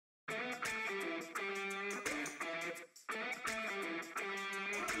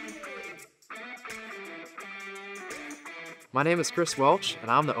My name is Chris Welch,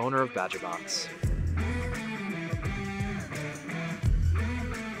 and I'm the owner of Badger Box.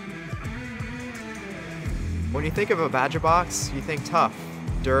 When you think of a Badger Box, you think tough,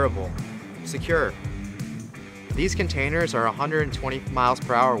 durable, secure. These containers are 120 miles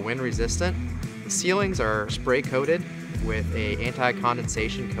per hour wind resistant. The ceilings are spray coated with a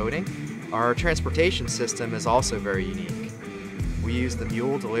anti-condensation coating. Our transportation system is also very unique. We use the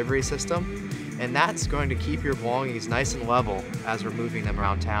mule delivery system, and that's going to keep your belongings nice and level as we're moving them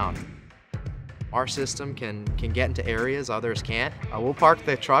around town. Our system can get into areas others can't. We'll park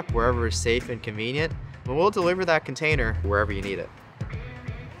the truck wherever is safe and convenient, and we'll deliver that container wherever you need it.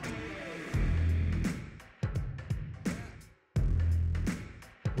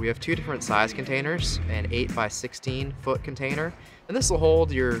 We have two different size containers, an 8 by 16 foot container, and this will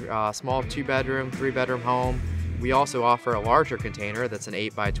hold your small 2-bedroom, 3-bedroom home. We also offer a larger container that's an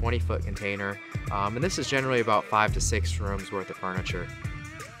 8 by 20 foot container, and this is generally about 5 to 6 rooms worth of furniture.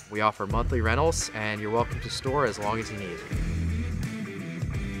 We offer monthly rentals, and you're welcome to store as long as you need.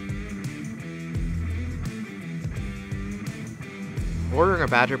 Ordering a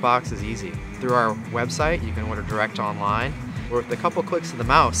Badger Box is easy. Through our website, you can order direct online, or with a couple clicks of the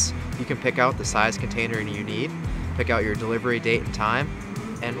mouse, you can pick out the size container you need, pick out your delivery date and time,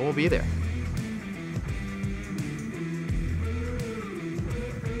 and we'll be there.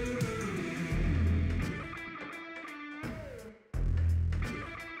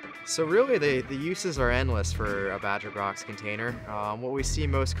 So really, the uses are endless for a Badger Box container. What we see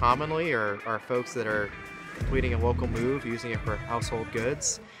most commonly are folks that are completing a local move, using it for household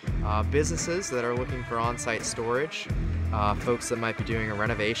goods, businesses that are looking for on-site storage, folks that might be doing a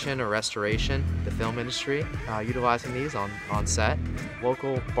renovation or restoration, the film industry, utilizing these on set,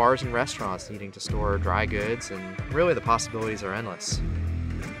 local bars and restaurants needing to store dry goods, and really the possibilities are endless.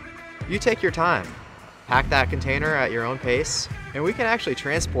 You take your time. Pack that container at your own pace, and we can actually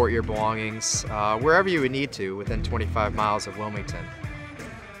transport your belongings wherever you would need to within 25 miles of Wilmington.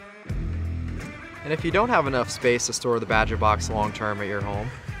 And if you don't have enough space to store the Badger Box long-term at your home,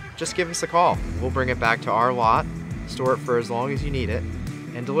 just give us a call. We'll bring it back to our lot, store it for as long as you need it,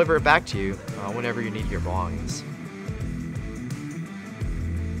 and deliver it back to you whenever you need your belongings.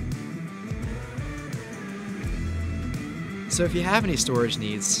 So if you have any storage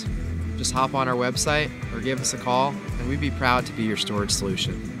needs, just hop on our website or give us a call, and we'd be proud to be your storage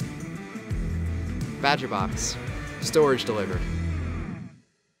solution. Badger Box, storage delivered.